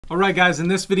All right, guys, in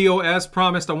this video, as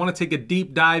promised, I want to take a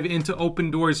deep dive into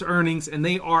Opendoor's earnings, and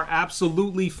they are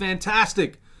absolutely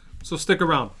fantastic. So stick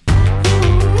around.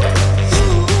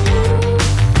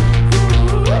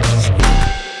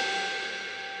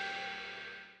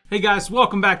 Hey guys,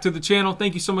 welcome back to the channel.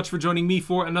 Thank you so much for joining me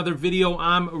for another video.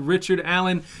 I'm Richard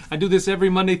Allen. I do this every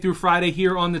Monday through Friday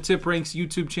here on the Tip Ranks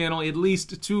YouTube channel, at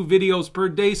least 2 videos per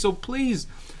day. So please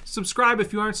subscribe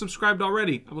if you aren't subscribed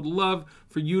already. I would love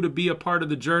for you to be a part of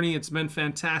the journey. It's been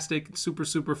fantastic. It's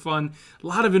super fun. A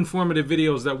lot of informative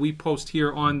videos that we post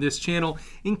here on this channel,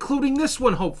 including this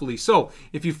one, hopefully. So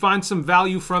if you find some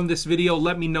value from this video,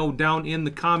 let me know down in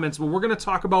the comments. But we're going to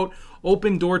talk about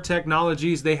Opendoor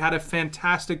Technologies. They had a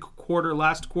fantastic quarter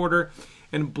last quarter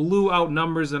and blew out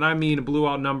numbers, and I mean blew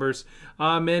out numbers.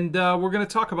 We're going to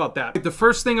talk about that. The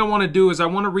first thing I want to do is I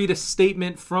want to read a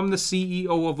statement from the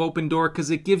CEO of Opendoor because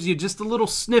it gives you just a little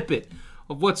snippet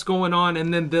of what's going on,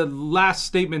 and then the last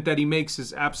statement that he makes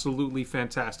is absolutely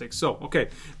fantastic. So, okay,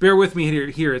 bear with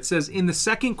me here. It says, in the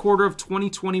second quarter of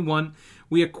 2021,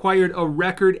 we acquired a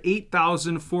record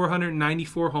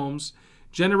 8,494 homes,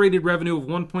 generated revenue of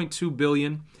 $1.2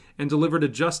 billion, and delivered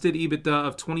adjusted EBITDA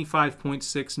of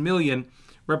 $25.6 million,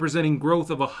 representing growth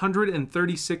of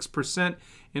 136%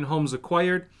 in homes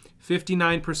acquired,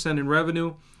 59% in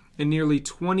revenue, and nearly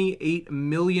 $28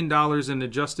 million in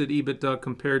adjusted EBITDA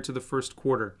compared to the first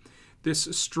quarter. This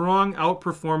strong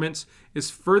outperformance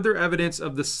is further evidence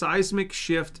of the seismic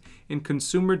shift in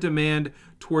consumer demand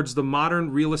towards the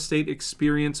modern real estate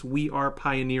experience we are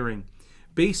pioneering.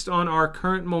 Based on our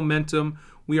current momentum,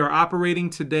 we are operating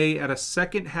today at a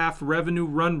second half revenue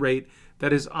run rate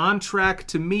that is on track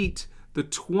to meet the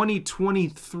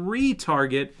 2023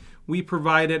 target we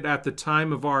provided at the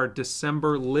time of our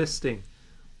December listing.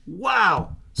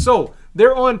 Wow! So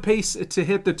they're on pace to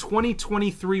hit the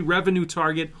 2023 revenue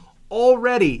target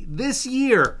already this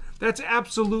year. That's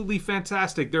absolutely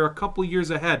fantastic. They're a couple years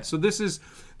ahead. So this is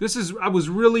I was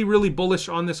really bullish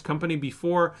on this company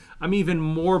before. I'm even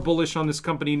more bullish on this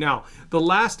company now. The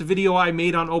last video I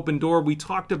made on Opendoor, we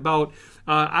talked about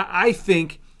I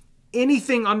think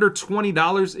anything under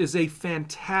 $20 is a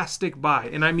fantastic buy,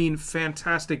 and I mean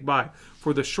fantastic buy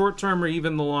for the short term or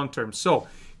even the long term. So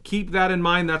keep that in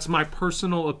mind. That's my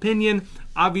personal opinion.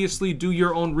 Obviously, do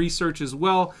your own research as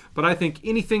well, but I think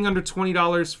anything under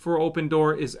 $20 for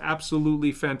Opendoor is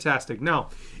absolutely fantastic. Now,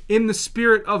 in the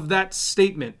spirit of that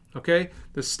statement, okay,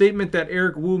 the statement that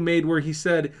Eric Wu made where he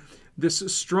said, this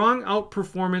strong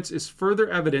outperformance is further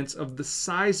evidence of the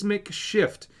seismic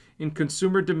shift in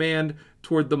consumer demand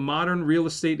toward the modern real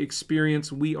estate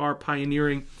experience we are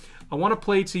pioneering. I want to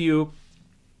play to you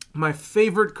my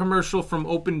favorite commercial from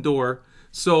Opendoor.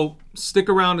 So stick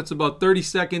around, it's about 30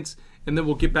 seconds, and then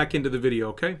we'll get back into the video,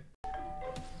 okay?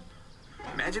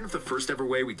 Imagine if the first ever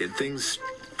way we did things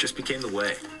just became the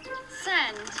way.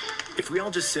 Send. If we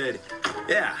all just said,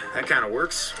 yeah, that kind of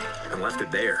works, and left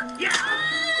it there. Yeah!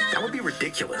 That would be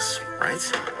ridiculous, right?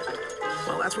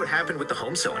 Well, that's what happened with the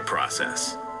home selling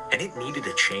process, and it needed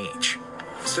a change.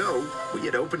 So, we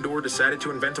at Opendoor decided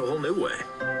to invent a whole new way.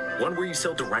 One where you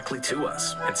sell directly to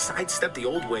us and sidestep the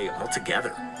old way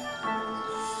altogether.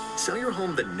 Sell your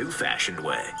home the new-fashioned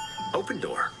way.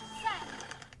 Opendoor.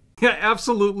 Yeah,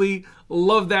 absolutely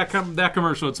love that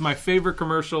commercial. It's my favorite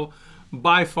commercial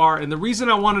by far. And the reason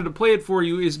I wanted to play it for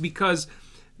you is because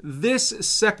this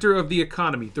sector of the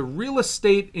economy, the real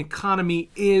estate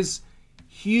economy, is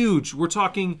huge. We're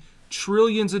talking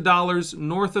trillions of dollars,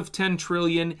 north of 10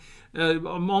 trillion,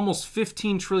 almost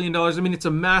 $15 trillion. I mean, it's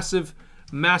a massive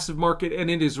market,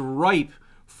 and it is ripe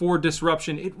for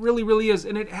disruption. It really is,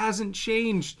 and it hasn't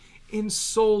changed in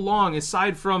so long,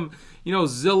 aside from, you know,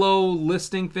 Zillow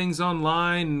listing things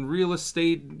online and real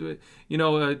estate,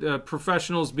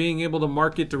 professionals being able to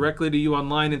market directly to you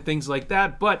online and things like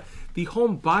that. But the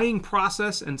home buying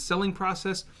process and selling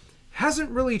process hasn't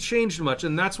really changed much,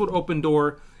 and that's what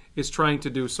Opendoor is trying to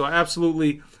do. So I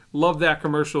absolutely love that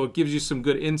commercial. It gives you some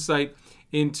good insight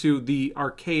into the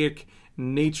archaic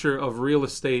nature of real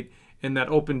estate, and that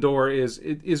Opendoor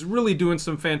is really doing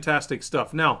some fantastic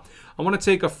stuff. Now, I want to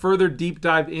take a further deep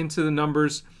dive into the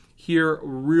numbers here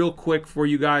real quick for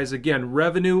you guys. Again,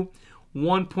 revenue,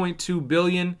 $1.2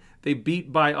 billion. They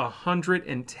beat by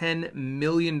 $110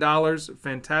 million.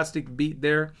 Fantastic beat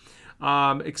there.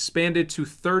 Expanded to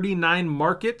 39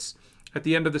 markets at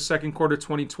the end of the second quarter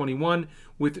 2021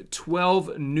 with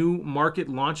 12 new market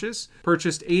launches.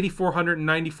 Purchased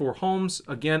 8,494 homes,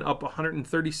 again up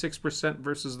 136%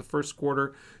 versus the first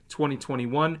quarter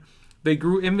 2021. They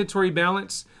grew inventory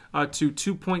balance to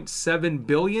 $2.7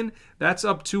 billion. That's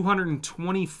up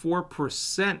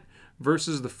 224%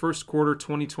 versus the first quarter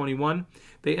 2021.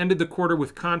 They ended the quarter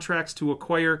with contracts to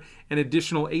acquire an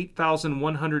additional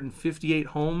 8,158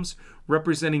 homes,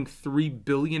 representing $3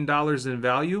 billion in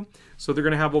value. So they're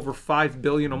going to have over $5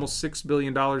 billion, almost $6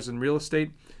 billion in real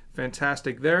estate.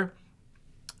 Fantastic there.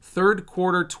 Third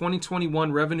quarter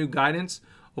 2021 revenue guidance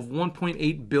of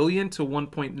 $1.8 billion to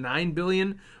 $1.9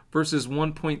 billion versus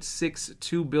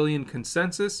 $1.62 billion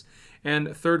consensus.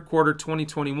 And third quarter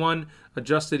 2021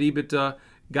 adjusted EBITDA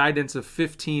guidance of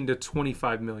 $15 to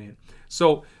 $25 million.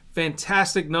 So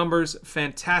fantastic numbers,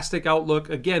 fantastic outlook.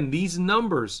 Again, these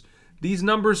numbers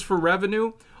for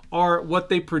revenue are what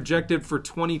they projected for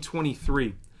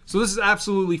 2023. So this is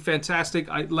absolutely fantastic.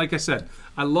 Like I said,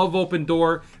 I love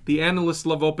Opendoor. The analysts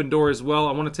love Opendoor as well.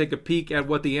 I want to take a peek at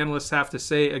what the analysts have to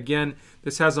say. Again,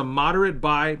 this has a moderate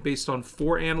buy based on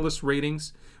 4 analyst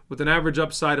ratings with an average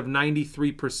upside of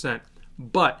 93%.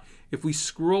 But if we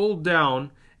scroll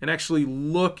down and actually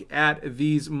look at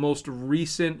these most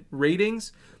recent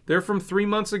ratings, they're from 3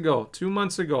 months ago, 2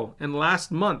 months ago, and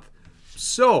last month.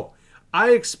 So I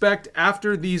expect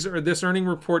after this earning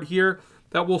report here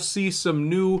that we'll see some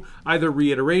new either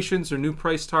reiterations or new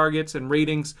price targets and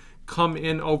ratings come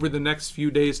in over the next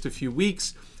few days to few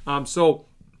weeks. So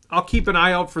I'll keep an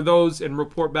eye out for those and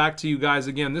report back to you guys.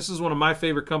 Again, this is one of my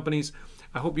favorite companies.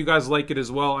 I hope you guys like it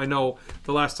as well. I know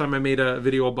the last time I made a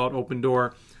video about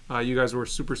Opendoor, you guys were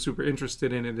super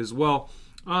interested in it as well.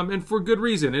 And for good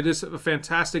reason. It is a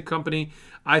fantastic company.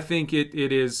 I think it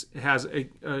has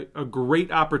a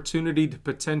great opportunity to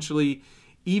potentially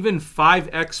even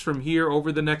 5x from here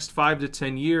over the next 5 to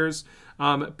 10 years,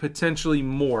 potentially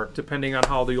more, depending on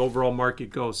how the overall market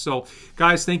goes. So,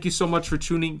 guys, thank you so much for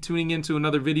tuning into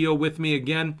another video with me.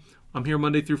 Again, I'm here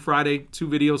Monday through Friday, 2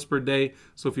 videos per day.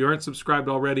 So if you aren't subscribed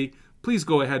already, please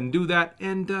go ahead and do that.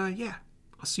 And yeah,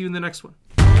 I'll see you in the next one.